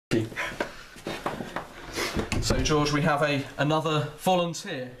So George, we have another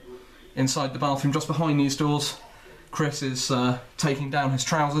volunteer inside the bathroom just behind these doors. Chris is taking down his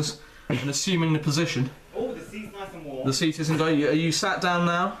trousers and assuming the position. Oh, the seat's nice and warm. The seat isn't going. Are you sat down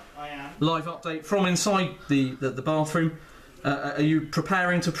now? I am. Live update from inside the bathroom. Are you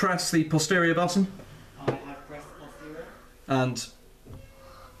preparing to press the posterior button? I have pressed posterior. And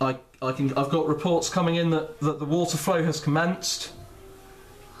I've got reports coming in that the water flow has commenced.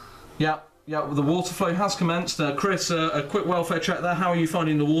 Yeah, the water flow has commenced. Chris, a quick welfare check there. How are you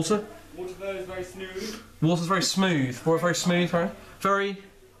finding the water? Water flow is very smooth. Water's very smooth. Very smooth, right? Very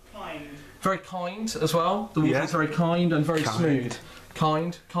kind as well. The water is very kind and very smooth.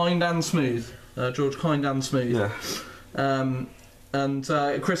 Kind and smooth. George, kind and smooth. Yeah. And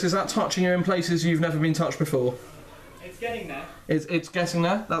Chris, is that touching you in places you've never been touched before? It's getting there. It's getting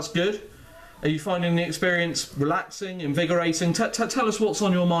there. That's good. Are you finding the experience relaxing, invigorating? Tell us what's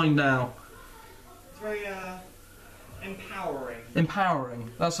on your mind now. It's very empowering.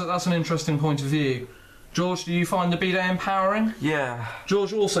 Empowering. That's an interesting point of view. George, do you find the bidet empowering? Yeah.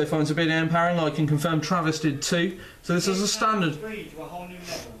 George also finds the bidet empowering. I can confirm Travis did too. So this is a standard. Free to a whole new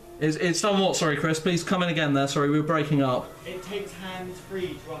level. It's done what? Sorry, Chris. Please come in again there. Sorry, we were breaking up. It takes hands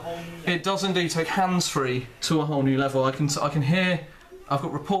free to a whole new level. It does indeed take hands-free to a whole new level. I can hear. I've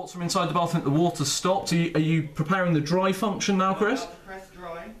got reports from inside the bathroom that the water's stopped. Are you preparing the dry function now, Chris? Press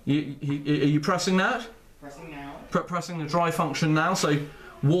dry. Are you pressing that? Pressing now. Pressing the dry function now. So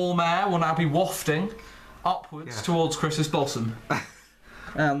warm air will now be wafting upwards towards Chris's bottom.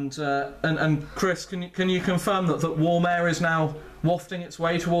 and Chris, can you confirm that warm air is now wafting its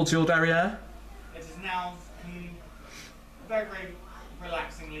way towards your derriere? It is now very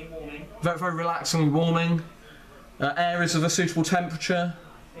relaxingly warming. Very relaxingly warming. Air is of a suitable temperature.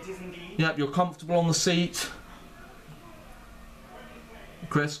 It is indeed. Yep, you're comfortable on the seat.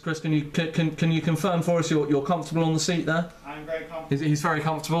 Chris, can you confirm for us you're comfortable on the seat there? I'm very comfortable. He's very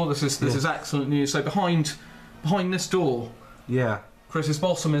comfortable. This is excellent news. So behind this door, Chris's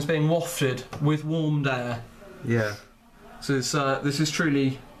bottom is being wafted with warmed air. Yeah. So this is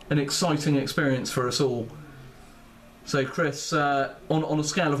truly an exciting experience for us all. So Chris, on a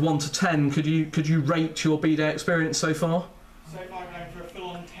scale of 1 to 10, could you rate your bidet experience so far? So far I'm going for a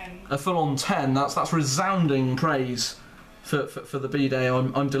full-on 10. A full-on 10. That's resounding praise for the bidet.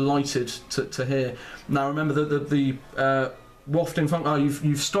 I'm delighted to hear. Now remember that the wafting function.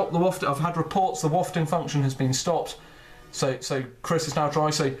 You've stopped the wafting. I've had reports the wafting function has been stopped. So Chris is now dry.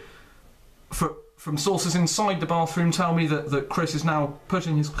 So from sources inside the bathroom tell me that Chris is now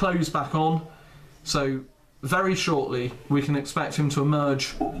putting his clothes back on. So very shortly we can expect him to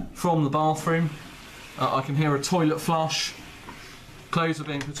emerge from the bathroom. I can hear a toilet flush. Clothes are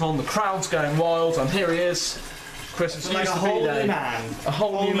being put on. The crowd's going wild, and here he is. Chris has like used a the whole bidet. new man. A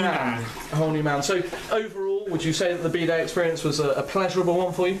whole new man. A whole new man. So overall, would you say that the bidet experience was a pleasurable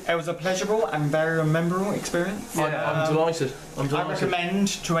one for you? It was a pleasurable and very memorable experience. I'm delighted. I'm delighted. I recommend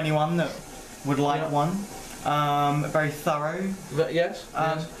to anyone that would like one. Very thorough. Yes.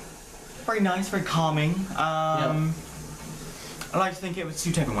 Very nice, very calming. I like to think it would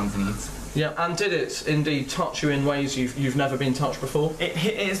suit everyone's needs. Yeah, and did it indeed touch you in ways you've never been touched before? It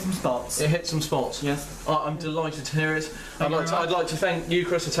hit some spots. It hit some spots. Yes. I'm delighted to hear it. I'd like to thank you,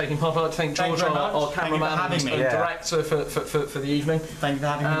 Chris, for taking part. I'd like to thank George, our cameraman and director, for the evening. Thank you for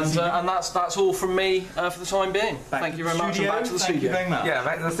having me. And that's all from me for the time being. Thank you very much. And back to the studio. Thank you very much. Yeah,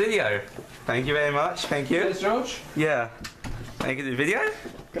 back to the studio. Thank you very much. Thank you. Cheers, George. Yeah. Thank you for the video.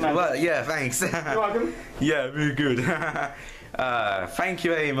 Good night. Well, yeah, thanks. You're welcome. Yeah, very good. Thank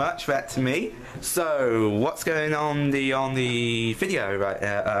you very much for that to me. So, what's going on the video right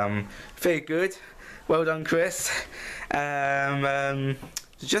there? Very good. Well done, Chris.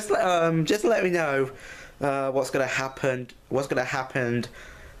 Just let me know what's gonna happen. What's gonna happen?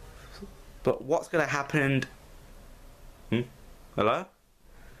 But what's gonna happen? Hello?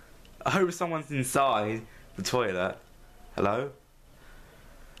 I hope someone's inside the toilet. Hello?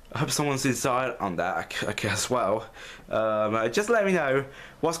 I hope someone's inside on that, I guess. Well, just let me know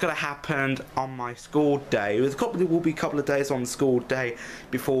what's going to happen on my school day. There will be a couple of days on the school day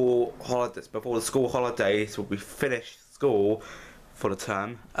before holidays, before the school holidays will be finished school for the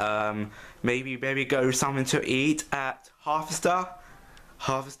term. Maybe go something to eat at Harvester.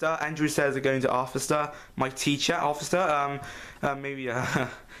 Andrew says they're going to Harvester. My teacher, Harvester. Maybe.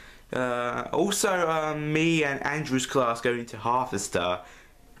 Also, me and Andrew's class going to Harvester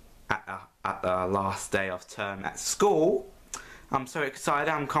at the last day of term at school. I'm so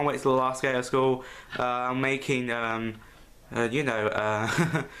excited. I can't wait till the last day of school. I'm making, you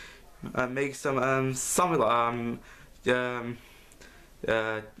know, make some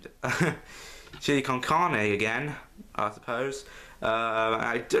chili con carne again, I suppose.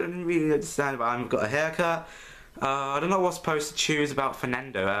 I don't really understand why I've got a haircut. I don't know what's supposed to choose about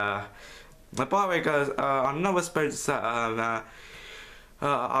Fernando. By the way, guys, I don't know what's supposed to say. I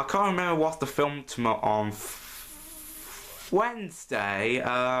can't remember what's the film tomorrow on Wednesday.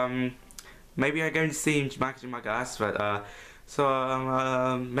 Maybe I'm going to see my guys, but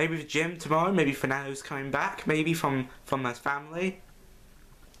maybe with Jim tomorrow. Maybe Fernando's coming back. Maybe from his family.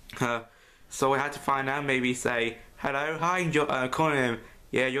 So we had to find out. Maybe say hello, hi, calling him.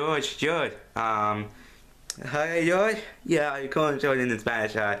 Yeah, George. Hi, George. Yeah, you calling George in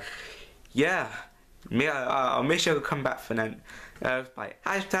Spanish. Yeah. I'll make sure to come back Fernando. Like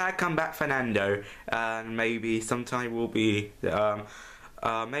hashtag come back Fernando, and maybe sometime we'll be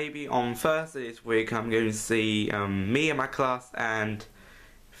maybe on Thursday this week I'm going to see me and my class and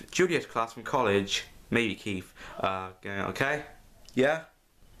Julia's class from college, maybe Keith. Okay, yeah.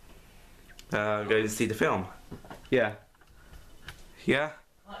 Going to see the film. Yeah. Right,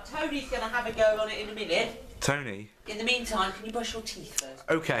 Tony's gonna have a go on it in a minute. Tony. In the meantime, can you brush your teeth first?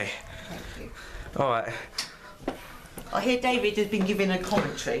 Okay. Thank you. All right. I hear David has been giving a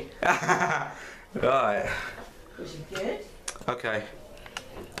commentary. Right. Which is good. Okay.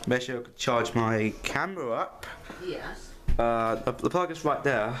 Make sure I charge my camera up. Yes. The plug is right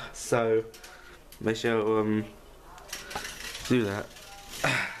there, so make sure do that.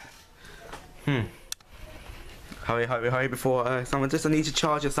 Hurry before someone just need to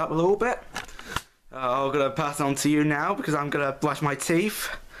charge us up a little bit. I'm gonna pass on to you now because I'm gonna brush my teeth.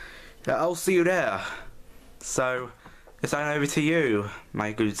 I'll see you there. So it's on over to you,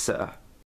 my good sir.